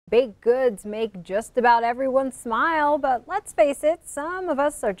Baked goods make just about everyone smile, but let's face it, some of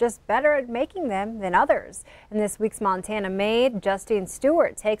us are just better at making them than others. In this week's Montana Made, Justine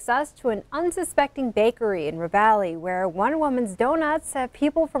Stewart takes us to an unsuspecting bakery in Ravalli, where one woman's donuts have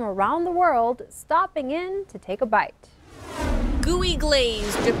people from around the world stopping in to take a bite. Gooey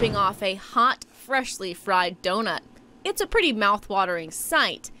glaze dripping off a hot, freshly fried donut. It's a pretty mouth-watering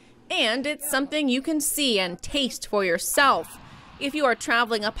sight, and it's something you can see and taste for yourself. If you are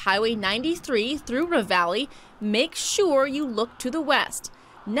traveling up Highway 93 through Ravalli, make sure you look to the west.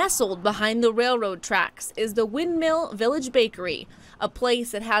 Nestled behind the railroad tracks is the Windmill Village Bakery, a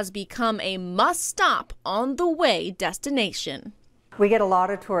place that has become a must-stop on the way destination. We get a lot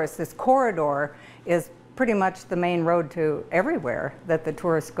of tourists. This corridor is pretty much the main road to everywhere that the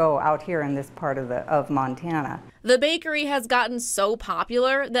tourists go out here in this part of Montana. The bakery has gotten so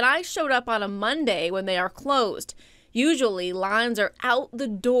popular that I showed up on a Monday when they are closed. Usually lines are out the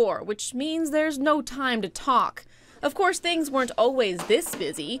door, which means there's no time to talk. Of course, things weren't always this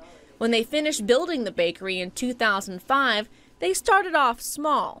busy. When they finished building the bakery in 2005, they started off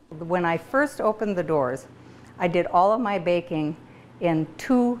small. When I first opened the doors, I did all of my baking in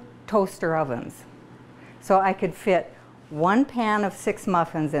 2 toaster ovens. So I could fit 1 pan of 6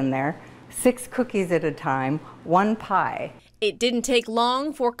 muffins in there, 6 cookies at a time, 1 pie. It didn't take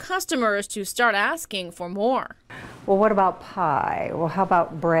long for customers to start asking for more. Well, what about pie? Well, how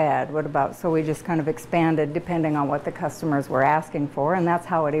about bread? What about, so we just kind of expanded depending on what the customers were asking for, and that's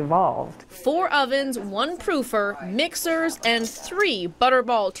how it evolved. 4 ovens, 1 proofer, mixers, and 3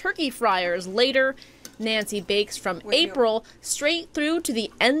 Butterball turkey fryers later, Nancy bakes from April straight through to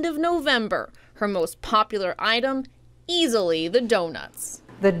the end of November. Her most popular item, easily the donuts.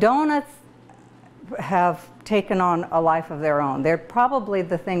 The donuts have taken on a life of their own. They're probably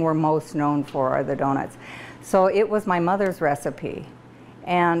the thing we're most known for, are the donuts. So it was my mother's recipe.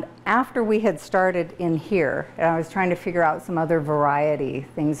 And after we had started in here, and I was trying to figure out some other variety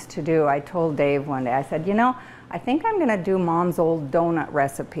things to do, I told Dave one day, I said, you know, I think I'm gonna do Mom's old donut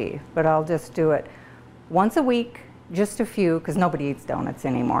recipe, but I'll just do it once a week, just a few, because nobody eats donuts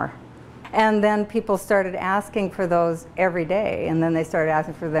anymore. And then people started asking for those every day, and then they started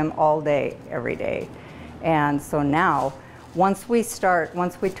asking for them all day, every day. And so now, once we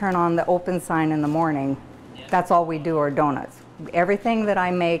turn on the open sign in the morning, that's all we do are donuts. Everything that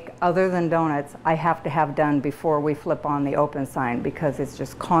I make other than donuts, I have to have done before we flip on the open sign, because it's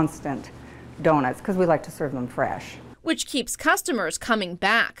just constant donuts, because we like to serve them fresh. Which keeps customers coming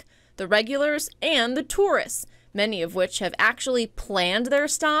back, the regulars and the tourists, many of which have actually planned their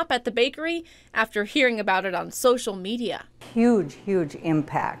stop at the bakery after hearing about it on social media. Huge, huge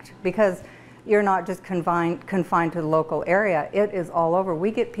impact, because you're not just confined to the local area. It is all over. We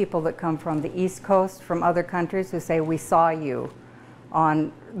get people that come from the East Coast, from other countries, who say, we saw you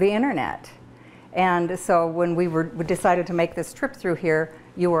on the internet. And so when we decided to make this trip through here,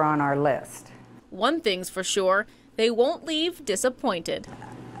 you were on our list. One thing's for sure, they won't leave disappointed.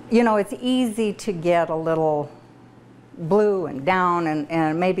 You know, it's easy to get a little blue and down,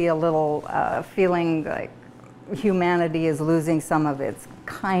 and maybe a little feeling like humanity is losing some of its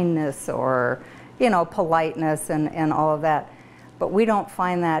kindness or, you know, politeness and all of that. But we don't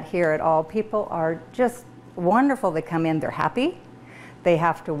find that here at all. People are just wonderful. They come in, they're happy. They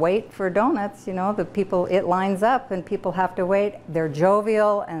have to wait for donuts, you know, it lines up and people have to wait. They're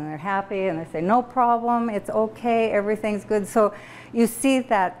jovial and they're happy and they say, no problem, it's okay, everything's good. So you see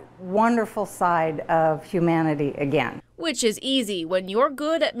that wonderful side of humanity again. Which is easy when you're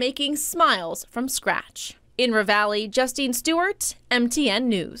good at making smiles from scratch. In Ravalli, Justine Stewart, MTN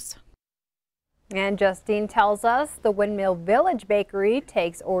News. And Justine tells us the Windmill Village Bakery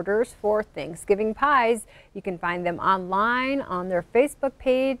takes orders for Thanksgiving pies. You can find them online on their Facebook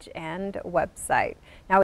page and website. Now,